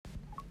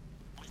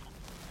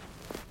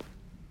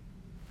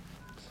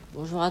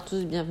Bonjour à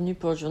tous, bienvenue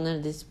pour le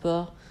journal des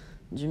sports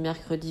du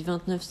mercredi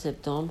 29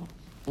 septembre.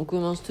 On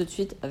commence tout de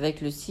suite avec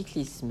le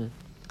cyclisme.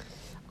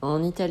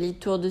 En Italie,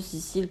 Tour de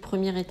Sicile,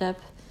 première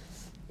étape,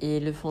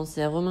 et le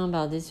Français Romain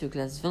Bardet se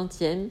classe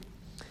 20e.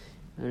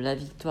 La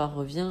victoire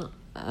revient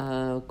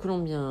au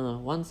Colombien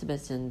Juan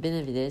Sebastián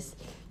Benavides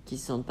qui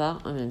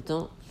s'empare en même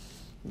temps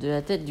de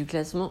la tête du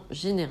classement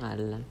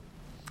général.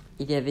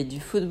 Il y avait du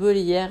football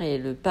hier et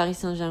le Paris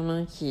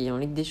Saint-Germain qui, en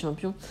Ligue des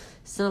Champions,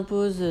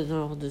 s'impose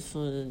lors de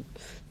son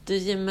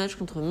deuxième match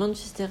contre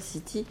Manchester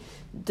City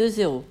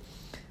 2-0.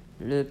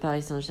 Le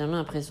Paris Saint-Germain,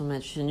 après son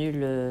match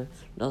nul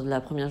lors de la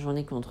première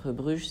journée contre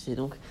Bruges, s'est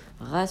donc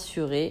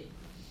rassuré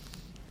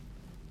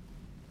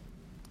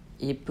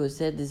et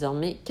possède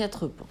désormais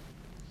 4 points.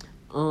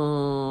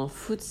 En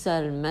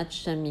futsal,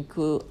 match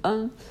amicaux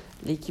hommes,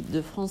 l'équipe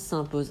de France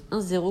s'impose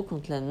 1-0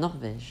 contre la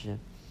Norvège.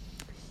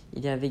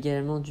 Il y avait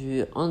également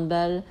du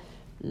handball,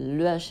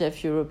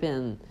 l'EHF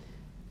European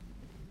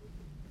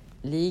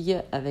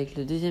League avec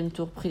le deuxième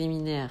tour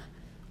préliminaire.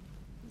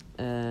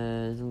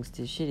 Donc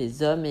c'était chez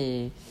les hommes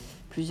et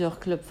plusieurs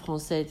clubs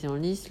français étaient en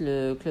lice.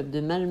 Le club de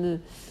Malmö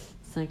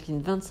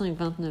s'incline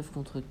 25-29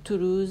 contre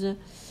Toulouse.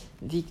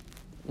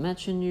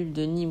 Match nul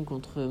de Nîmes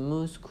contre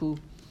Moscou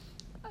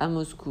à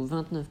Moscou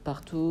 29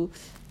 partout.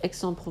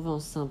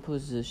 Aix-en-Provence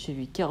s'impose chez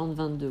lui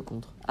 40-22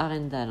 contre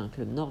Arendal, un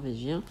club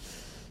norvégien.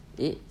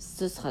 Et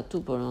ce sera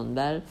tout pour le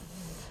handball.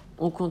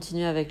 On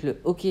continue avec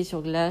le hockey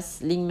sur glace.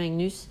 Ligue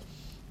Magnus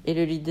et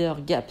le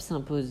leader Gap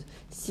s'impose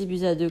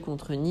 6-2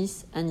 contre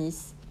Nice à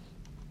Nice.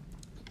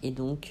 Et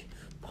donc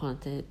prend la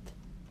tête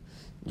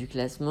du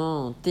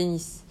classement en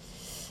tennis.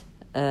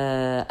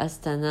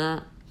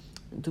 Astana,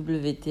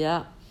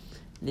 WTA,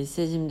 les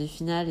 16e de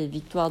finale et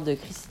victoire de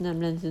Kristina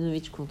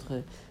Mladenovic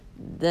contre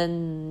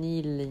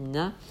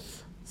Danilina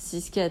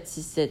 6-4,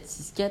 6-7,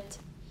 6-4.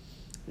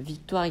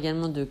 Victoire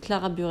également de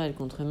Clara Burel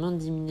contre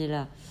Mandy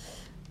Minella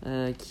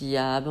qui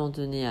a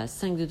abandonné à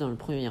 5-2 dans le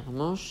premier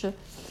manche.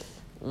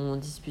 On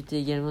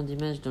disputait également des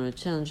matchs dans le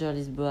Challenger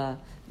Lisboa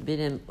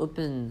Belém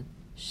Open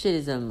chez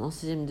les hommes en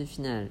 16e de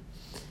finale.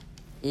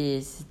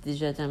 Et c'est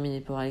déjà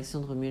terminé pour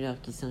Alexandre Müller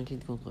qui s'incline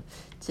contre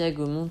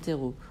Thiago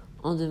Monteiro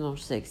en 2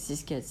 manches secs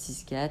 6-4,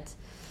 6-4.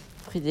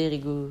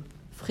 Federico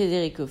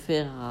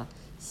Ferreira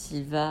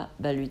Silva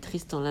bat lui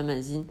Tristan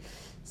Lamazine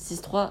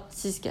 6-3,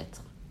 6-4.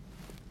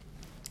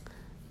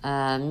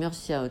 À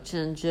Murcia, au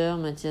Challenger,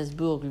 Mathias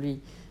Bourg,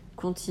 lui,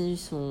 continue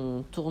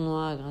son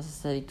tournoi grâce à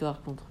sa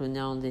victoire contre le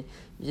néerlandais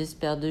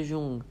Jesper de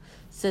Jong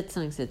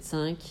 7-5,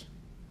 7-5.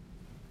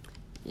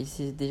 Et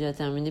c'est déjà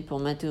terminé pour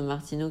Matteo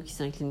Martino qui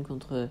s'incline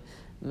contre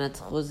Matt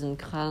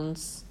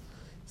Rosenkrantz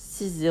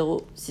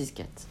 6-0,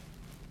 6-4.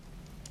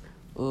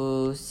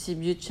 Au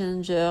Sibiu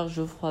Challenger,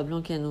 Geoffroy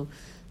Blancano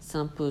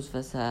s'impose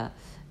face à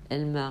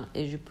Elmar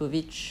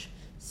Ejupovic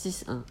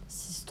 6-1,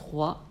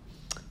 6-3.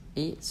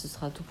 Et ce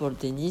sera tout pour le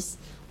tennis.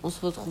 On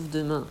se retrouve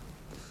demain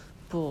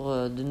pour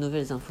de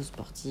nouvelles infos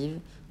sportives.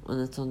 En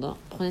attendant,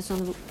 prenez soin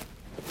de vous.